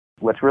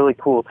What's really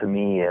cool to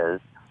me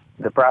is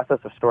the process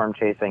of storm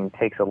chasing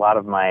takes a lot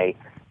of my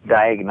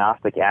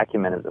diagnostic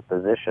acumen as a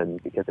physician,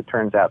 because it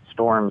turns out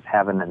storms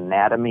have an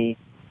anatomy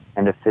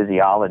and a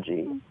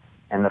physiology.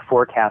 And the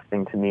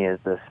forecasting to me is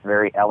this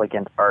very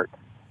elegant art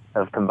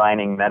of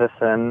combining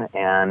medicine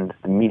and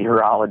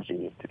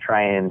meteorology to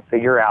try and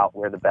figure out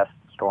where the best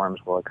storms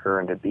will occur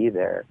and to be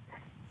there.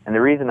 And the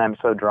reason I'm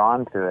so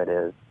drawn to it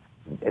is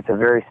it's a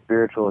very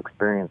spiritual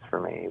experience for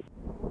me.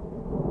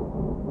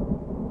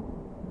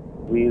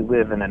 We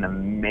live in an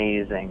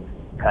amazing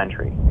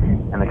country,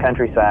 and the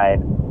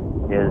countryside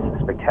is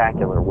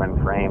spectacular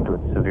when framed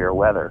with severe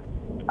weather.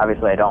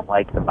 Obviously, I don't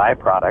like the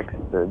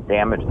byproducts, the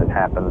damage that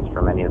happens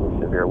from any of the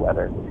severe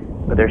weather,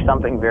 but there's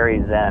something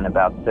very zen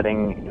about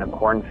sitting in a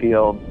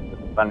cornfield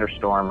with a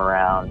thunderstorm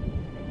around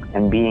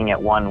and being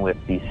at one with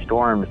these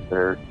storms that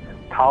are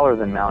taller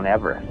than Mount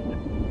Everest,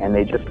 and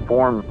they just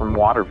form from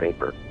water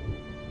vapor.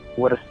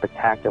 What a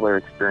spectacular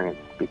experience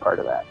to be part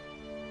of that.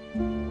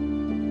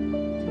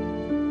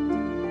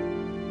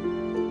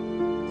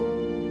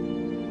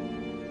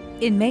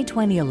 In May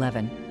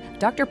 2011,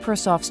 Dr.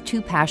 Persoff's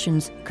two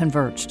passions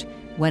converged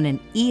when an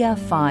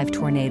EF5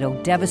 tornado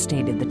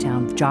devastated the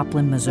town of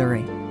Joplin,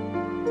 Missouri.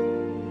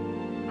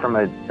 From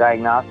a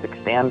diagnostic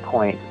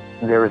standpoint,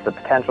 there was the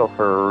potential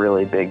for a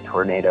really big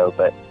tornado,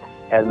 but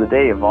as the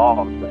day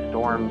evolved, the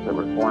storms that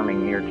were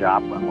forming near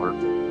Joplin were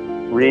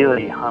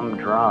really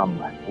humdrum,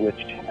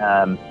 which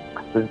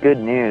was good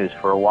news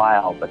for a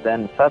while. But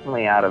then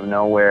suddenly out of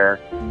nowhere,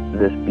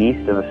 this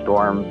beast of a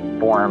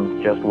storm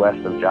formed just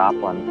west of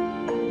Joplin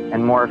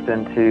and morphed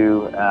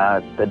into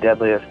the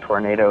deadliest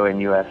tornado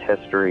in U.S.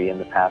 history in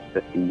the past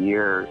 50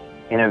 years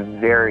in a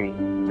very,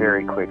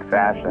 very quick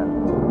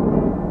fashion.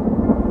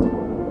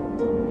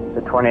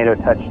 The tornado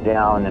touched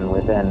down, and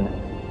within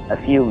a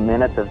few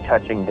minutes of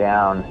touching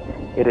down,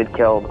 it had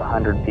killed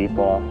 100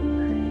 people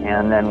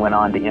and then went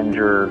on to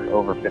injure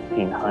over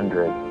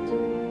 1,500.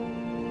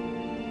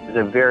 It was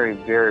a very,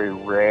 very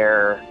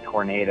rare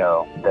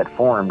tornado that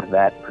formed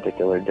that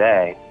particular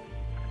day.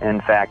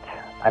 In fact,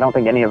 I don't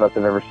think any of us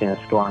have ever seen a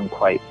storm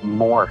quite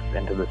morph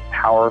into this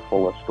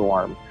powerful a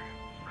storm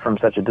from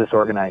such a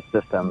disorganized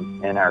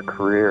system in our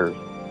careers.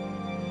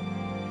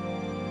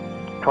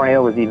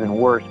 Tornado was even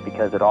worse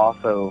because it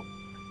also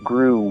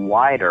grew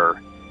wider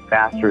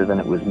faster than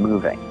it was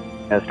moving.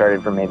 It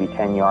started from maybe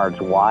 10 yards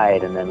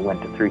wide and then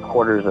went to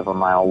 3/4 of a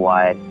mile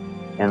wide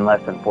in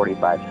less than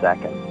 45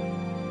 seconds.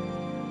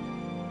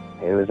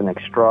 It was an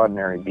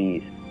extraordinary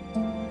beast.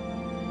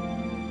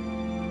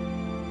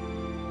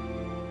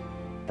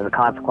 As a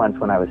consequence,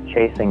 when I was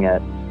chasing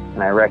it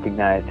and I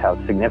recognized how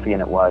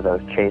significant it was, I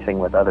was chasing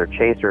with other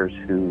chasers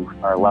who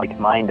are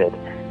like-minded,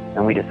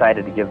 and we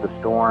decided to give the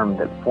storm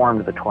that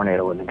formed the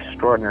tornado an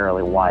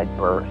extraordinarily wide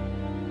berth.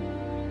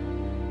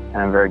 And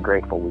I'm very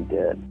grateful we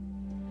did.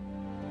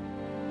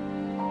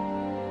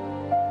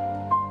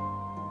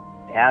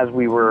 As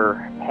we were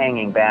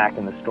hanging back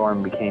and the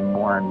storm became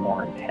more and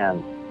more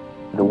intense,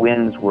 the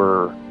winds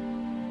were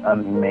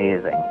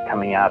amazing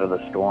coming out of the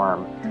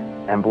storm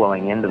and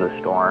blowing into the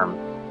storm.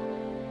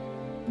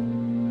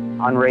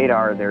 On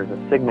radar, there's a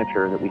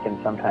signature that we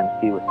can sometimes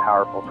see with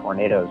powerful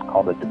tornadoes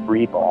called a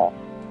debris ball.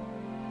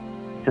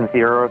 Since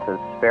the Earth is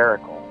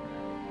spherical,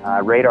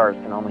 radars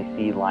can only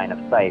see line of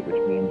sight,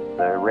 which means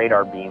the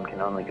radar beam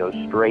can only go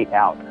straight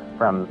out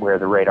from where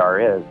the radar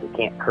is. It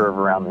can't curve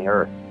around the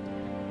Earth.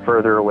 The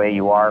further away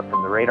you are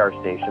from the radar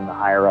station, the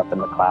higher up in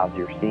the clouds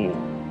you're seeing.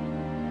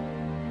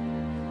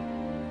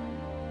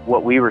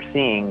 What we were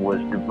seeing was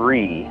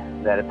debris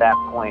that at that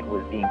point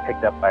was being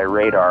picked up by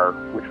radar,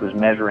 which was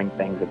measuring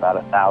things about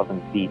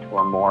 1,000 feet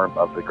or more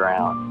above the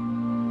ground.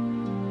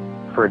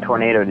 For a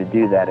tornado to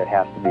do that, it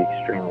has to be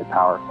extremely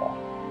powerful.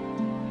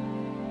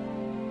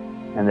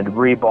 And the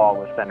debris ball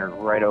was centered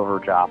right over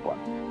Joplin.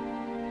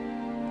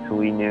 So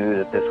we knew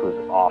that this was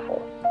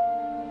awful.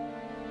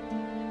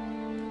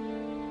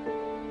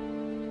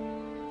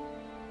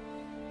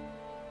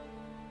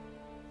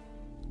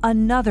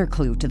 Another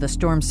clue to the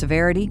storm's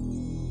severity: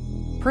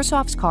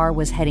 Persoff's car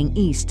was heading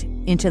east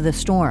into the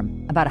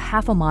storm, about a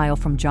half a mile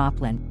from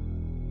Joplin.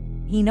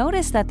 He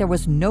noticed that there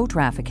was no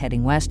traffic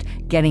heading west,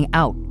 getting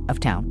out of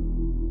town.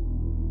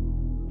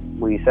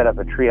 We set up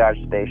a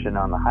triage station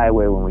on the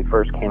highway when we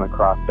first came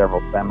across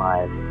several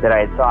semis that I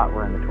had thought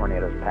were in the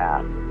tornado's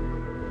path.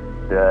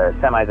 The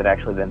semis had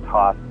actually been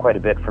tossed quite a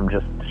bit from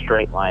just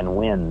straight line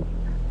winds,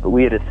 but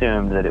we had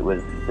assumed that it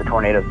was the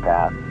tornado's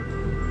path.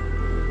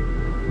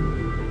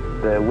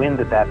 The wind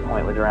at that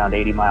point was around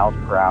 80 miles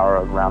per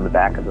hour around the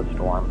back of the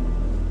storm.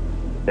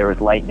 There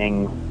was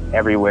lightning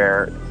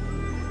everywhere,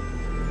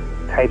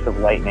 types of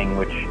lightning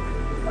which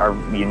are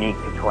unique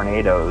to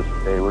tornadoes.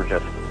 They were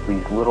just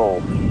these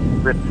little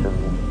spritzes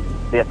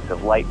and bits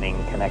of lightning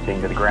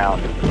connecting to the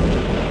ground,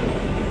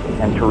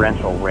 and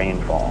torrential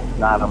rainfall,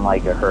 not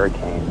unlike a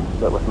hurricane,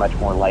 but with much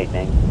more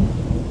lightning.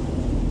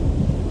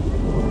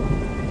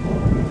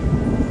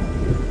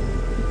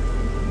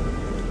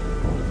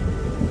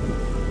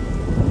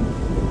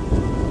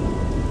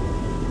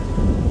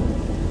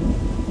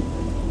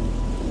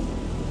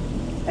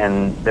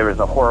 And there was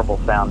a horrible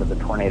sound of the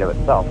tornado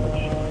itself,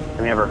 which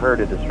I've never heard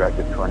a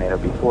destructive tornado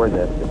before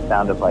this. It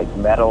sounded like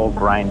metal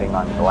grinding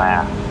on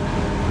glass.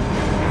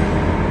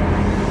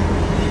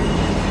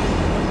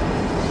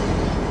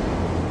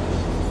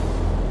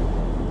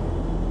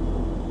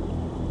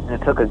 And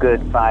it took a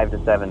good 5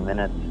 to 7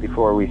 minutes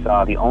before we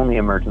saw the only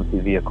emergency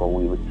vehicle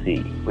we would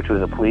see, which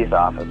was a police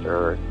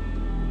officer.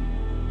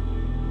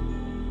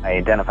 I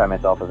identified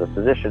myself as a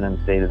physician and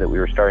stated that we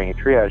were starting a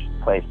triage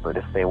place, but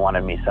if they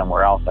wanted me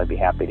somewhere else, I'd be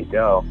happy to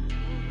go.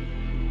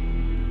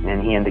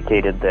 And he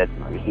indicated that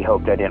he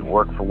hoped I didn't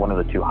work for one of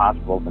the 2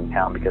 hospitals in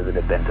town because it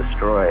had been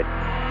destroyed.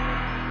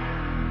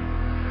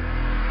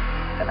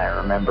 And I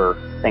remember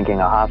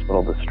thinking a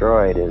hospital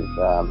destroyed is,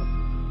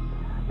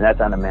 that's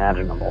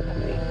unimaginable to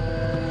me.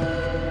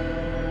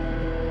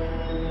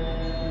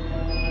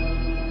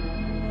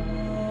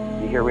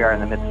 Here we are in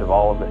the midst of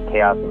all of this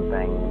chaos and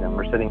things, and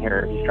we're sitting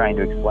here just trying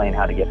to explain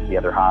how to get to the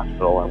other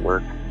hospital, and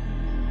we're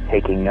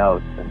taking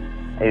notes.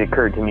 And it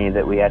occurred to me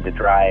that we had to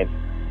drive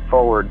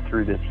forward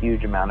through this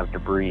huge amount of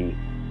debris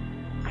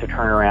to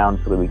turn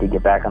around so that we could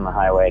get back on the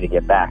highway to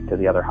get back to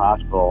the other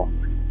hospital,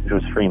 which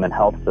was Freeman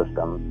Health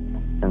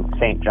System. And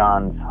St.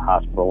 John's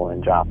Hospital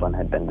in Joplin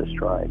had been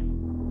destroyed.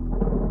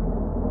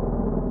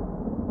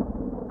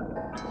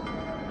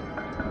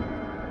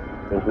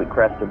 As we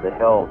crested the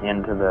hill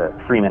into the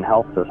Freeman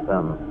Health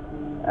System,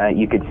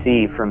 you could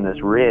see from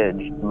this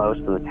ridge,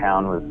 most of the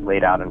town was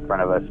laid out in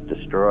front of us,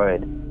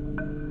 destroyed.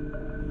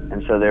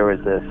 And so there was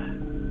this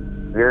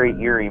very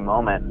eerie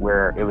moment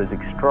where it was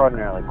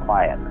extraordinarily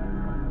quiet.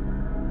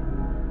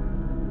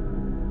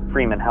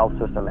 Freeman Health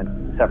System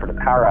had suffered a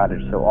power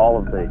outage, so all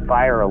of the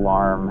fire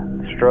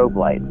alarm strobe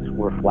lights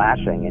were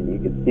flashing, and you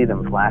could see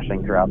them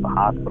flashing throughout the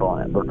hospital,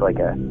 and it looked like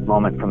a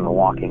moment from The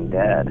Walking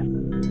Dead.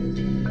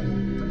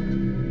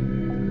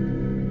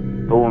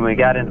 But when we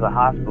got into the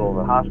hospital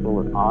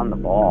was on the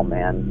ball,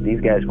 man. These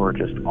guys were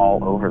just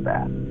all over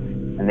that.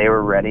 And they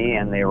were ready,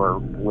 and they were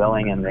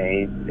willing, and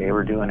they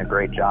were doing a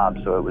great job,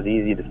 so it was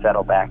easy to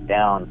settle back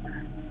down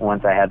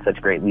once I had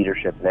such great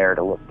leadership there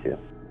to look to.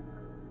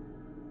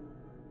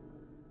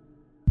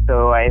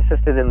 So I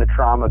assisted in the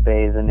trauma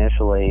bays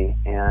initially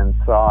and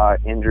saw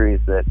injuries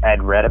that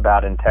I'd read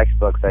about in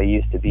textbooks. I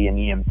used to be an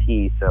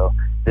EMT, so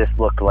this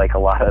looked like a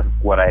lot of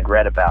what I'd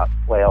read about,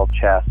 flail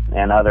chest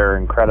and other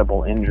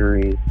incredible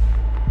injuries.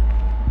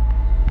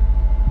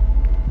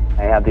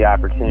 I had the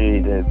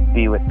opportunity to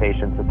be with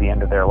patients at the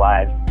end of their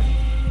lives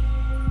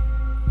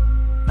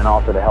and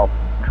also to help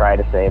try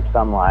to save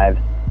some lives.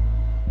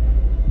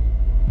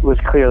 It was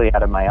clearly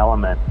out of my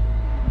element.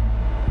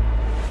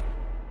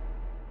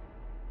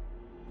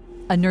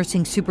 A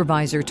nursing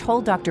supervisor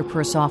told Dr.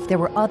 Persoff there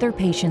were other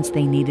patients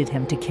they needed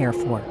him to care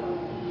for.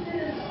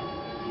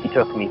 He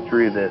took me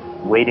through this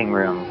waiting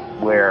room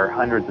where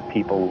hundreds of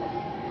people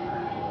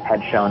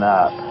had shown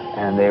up,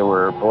 and they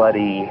were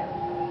bloody,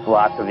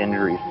 lots of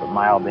injuries, but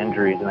mild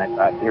injuries, and I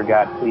thought, dear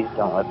God, please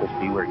don't let this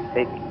be where you're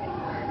taking me,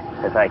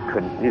 because I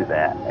couldn't do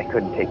that. I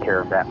couldn't take care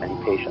of that many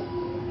patients.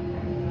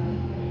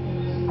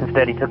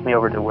 Instead, he took me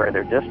over to where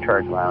their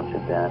discharge lounge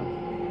had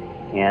been,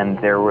 and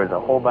there was a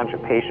whole bunch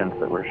of patients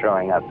that were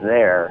showing up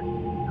there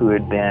who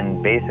had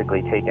been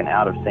basically taken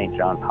out of St.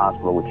 John's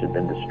Hospital, which had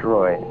been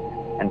destroyed,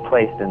 and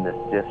placed in this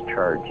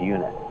discharge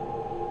unit.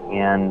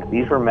 And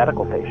these were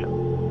medical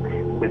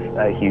patients, with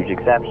a huge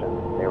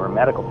exception. They were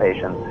medical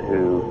patients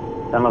who,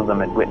 some of them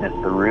had witnessed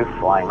the roof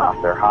flying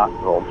off their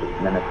hospital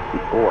just minutes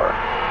before.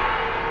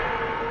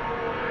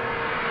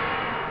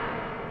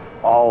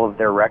 All of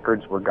their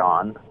records were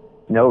gone.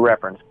 No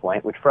reference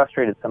point, which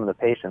frustrated some of the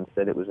patients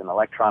that it was an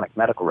electronic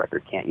medical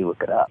record. Can't you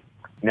look it up?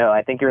 No,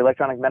 I think your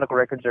electronic medical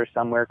records are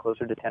somewhere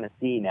closer to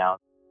Tennessee now.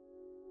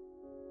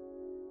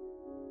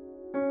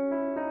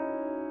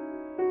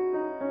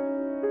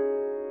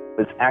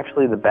 It was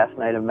actually the best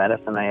night of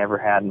medicine I ever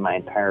had in my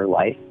entire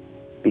life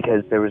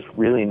because there was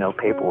really no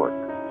paperwork.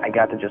 I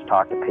got to just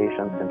talk to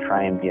patients and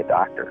try and be a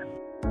doctor.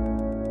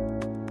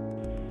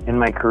 In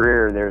my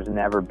career, there's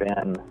never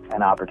been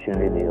an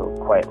opportunity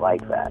quite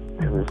like that.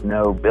 There was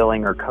no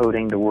billing or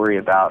coding to worry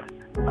about.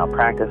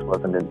 Malpractice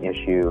wasn't an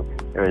issue.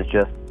 There was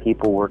just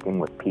people working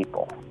with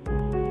people.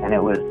 And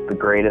it was the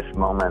greatest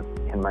moment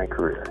in my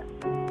career.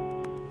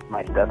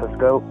 My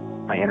stethoscope,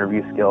 my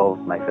interview skills,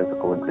 my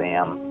physical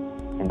exam,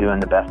 and doing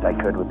the best I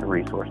could with the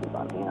resources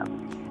on hand.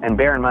 And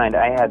bear in mind,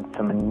 I had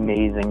some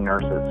amazing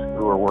nurses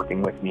who were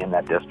working with me in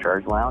that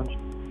discharge lounge.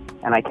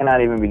 And I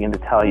cannot even begin to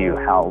tell you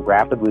how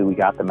rapidly we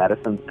got the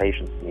medicines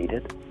patients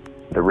needed,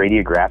 the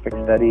radiographic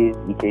studies,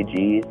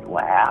 EKGs,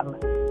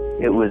 lab.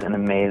 It was an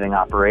amazing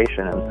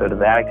operation, and so to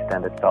that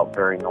extent, it felt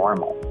very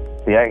normal.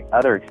 To the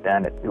other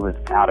extent, it was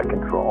out of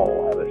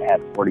control. I had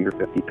 40 or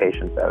 50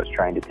 patients I was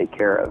trying to take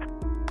care of.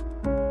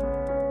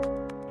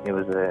 It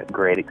was a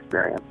great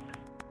experience.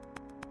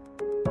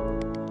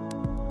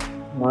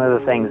 One of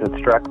the things that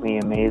struck me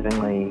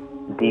amazingly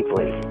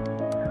deeply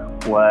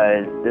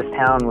was this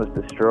town was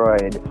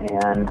destroyed,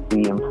 and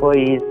the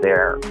employees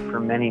there for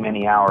many,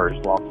 many hours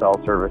while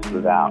cell service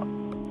was out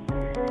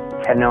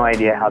had no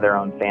idea how their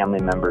own family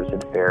members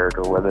had fared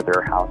or whether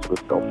their house was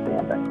still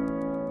standing.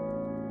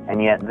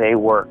 And yet they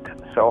worked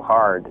so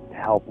hard to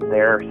help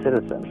their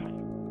citizens.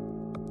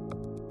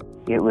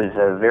 It was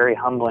a very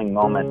humbling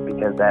moment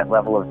because that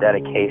level of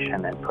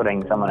dedication and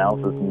putting someone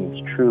else's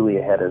needs truly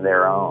ahead of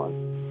their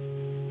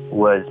own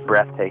was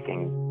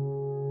breathtaking.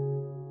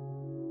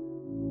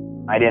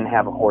 I didn't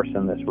have a horse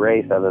in this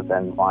race other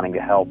than wanting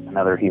to help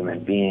another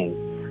human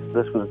being.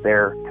 This was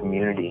their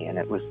community and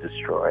it was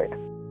destroyed.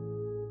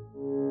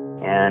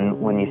 And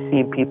when you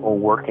see people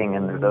working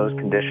under those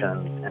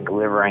conditions and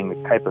delivering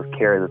the type of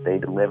care that they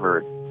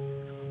delivered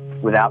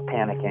without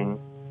panicking,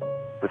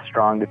 with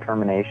strong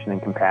determination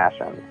and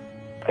compassion,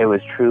 it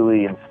was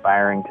truly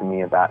inspiring to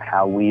me about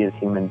how we as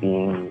human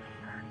beings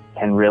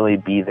can really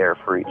be there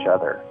for each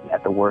other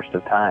at the worst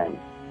of times,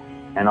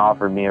 and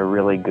offered me a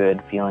really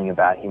good feeling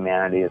about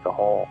humanity as a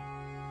whole.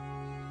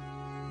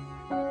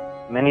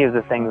 Many of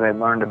the things I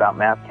learned about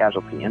mass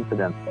casualty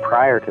incidents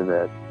prior to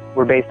this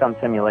were based on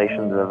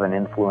simulations of an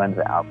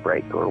influenza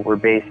outbreak, or were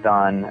based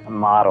on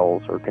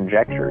models or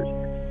conjectures.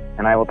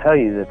 And I will tell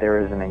you that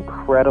there is an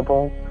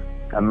incredible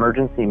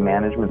emergency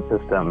management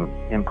system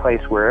in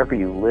place wherever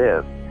you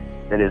live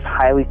that is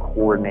highly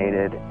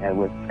coordinated and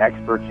with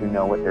experts who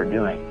know what they're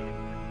doing.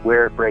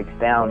 Where it breaks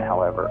down,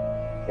 however,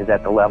 is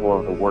at the level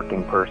of the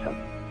working person.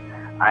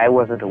 I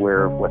wasn't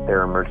aware of what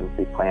their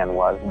emergency plan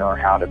was, nor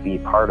how to be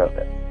part of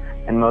it.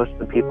 And most of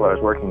the people I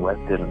was working with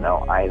didn't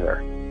know either.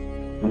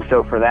 And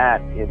so for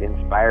that, it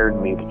inspired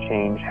me to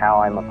change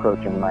how I'm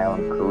approaching my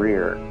own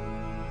career.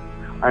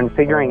 I'm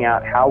figuring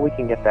out how we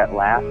can get that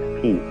last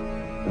piece,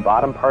 the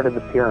bottom part of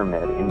the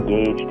pyramid,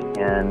 engaged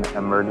in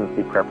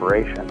emergency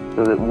preparation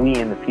so that we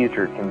in the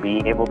future can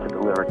be able to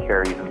deliver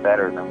care even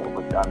better than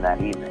what was done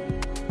that evening.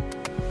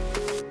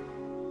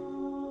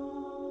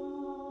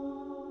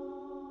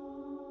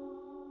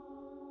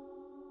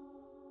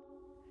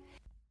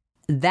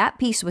 That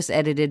piece was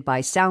edited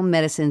by Sound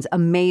Medicine's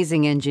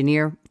amazing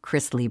engineer,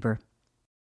 Chris Lieber.